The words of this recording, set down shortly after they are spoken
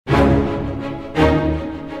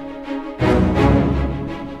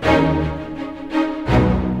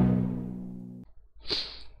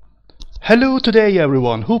Hello today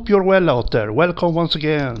everyone, hope you're well out there. Welcome once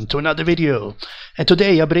again to another video. And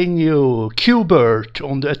today I bring you bert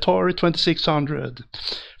on the Atari 2600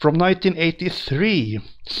 from 1983.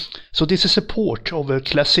 So this is a port of a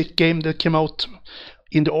classic game that came out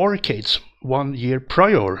in the arcades 1 year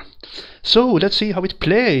prior. So let's see how it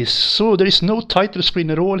plays. So there is no title screen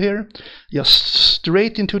at all here, just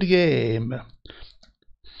straight into the game.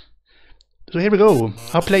 So here we go.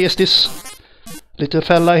 I'll play as this little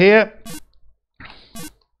fella here.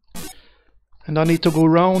 And I need to go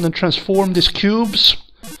around and transform these cubes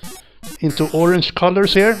into orange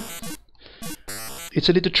colors here. It's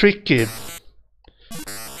a little tricky.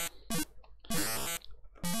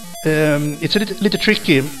 It's a little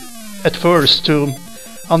tricky at first to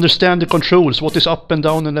understand the controls, what is up and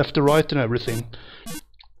down and left and right and everything.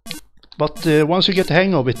 But once you get the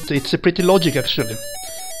hang of it, it's a pretty logic actually.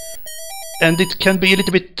 And it can be a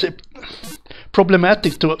little bit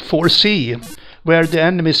problematic to foresee where the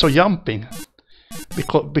enemies are jumping.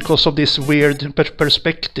 Because of this weird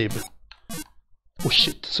perspective. Oh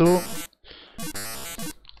shit, so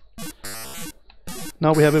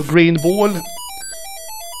now we have a green ball.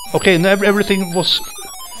 Okay, now everything was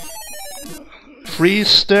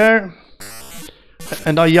freeze there.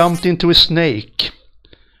 And I jumped into a snake.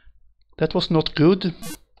 That was not good.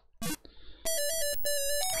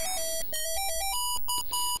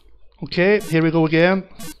 Okay, here we go again.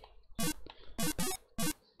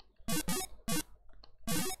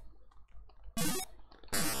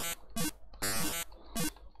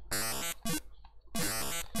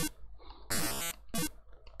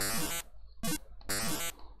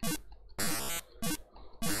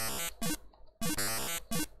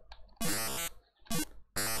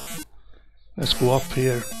 Let's go up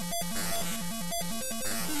here.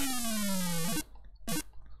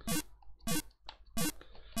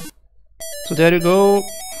 So there you go.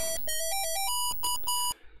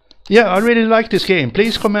 Yeah, I really like this game.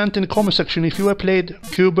 Please comment in the comment section if you have played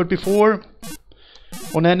bert before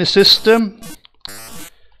on any system.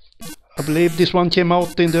 I believe this one came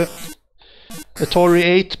out in the Atari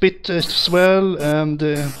 8-bit as well, and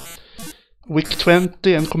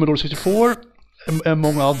VIC-20 and Commodore 64.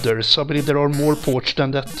 Among others. I believe there are more ports than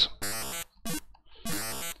that.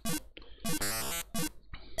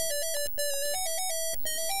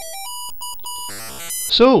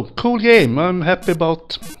 So, cool game. I'm happy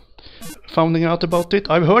about finding out about it.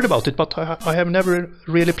 I've heard about it, but I have never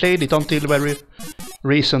really played it until very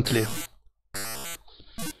recently.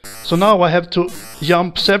 So now I have to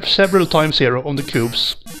jump several times here on the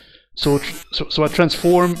cubes. So I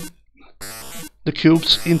transform the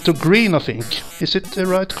cubes into green, I think. Is it the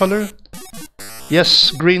right color? Yes,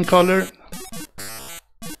 green color.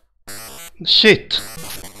 Shit!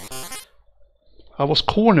 I was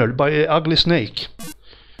cornered by an ugly snake.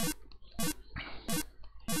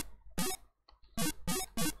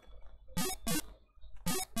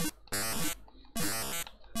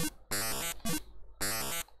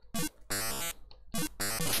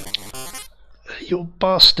 You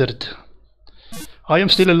bastard! I am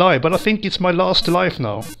still alive, but I think it's my last life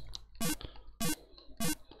now.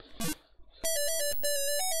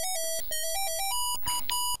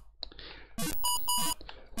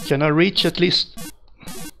 Can I reach at least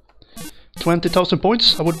 20,000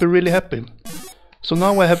 points? I would be really happy. So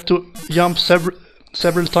now I have to jump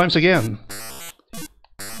several times again.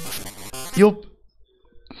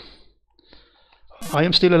 I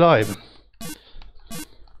am still alive.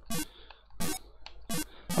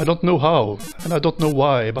 I don't know how, and I don't know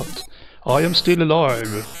why, but I am still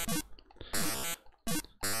alive.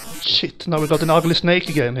 Shit, now we got an ugly snake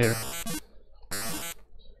again here.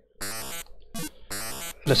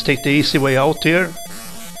 Let's take the easy way out here.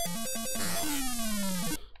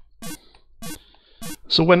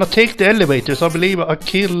 So when I take the elevators, I believe I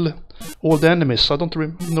kill all the enemies. I don't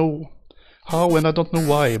know how and I don't know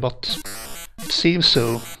why, but it seems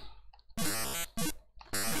so.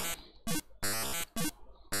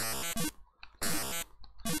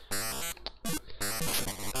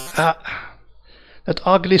 That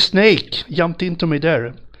ugly snake jumped into me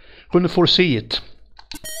there. Couldn't foresee it.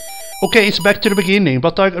 Okay, it's back to the beginning,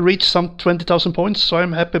 but I reached some 20,000 points, so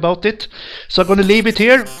I'm happy about it. So I'm gonna leave it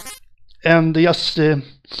here and just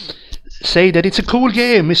say that it's a cool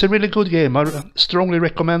game. It's a really good game. I strongly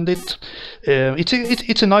recommend it.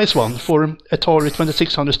 It's a nice one for Atari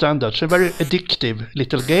 2600 standards. A very addictive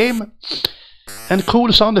little game and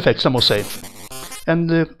cool sound effects, I must say. And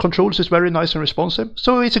the controls is very nice and responsive,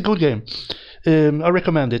 so it's a good game. I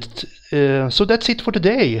recommend it. So that's it for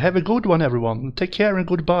today. Have a good one, everyone. Take care and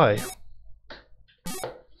goodbye.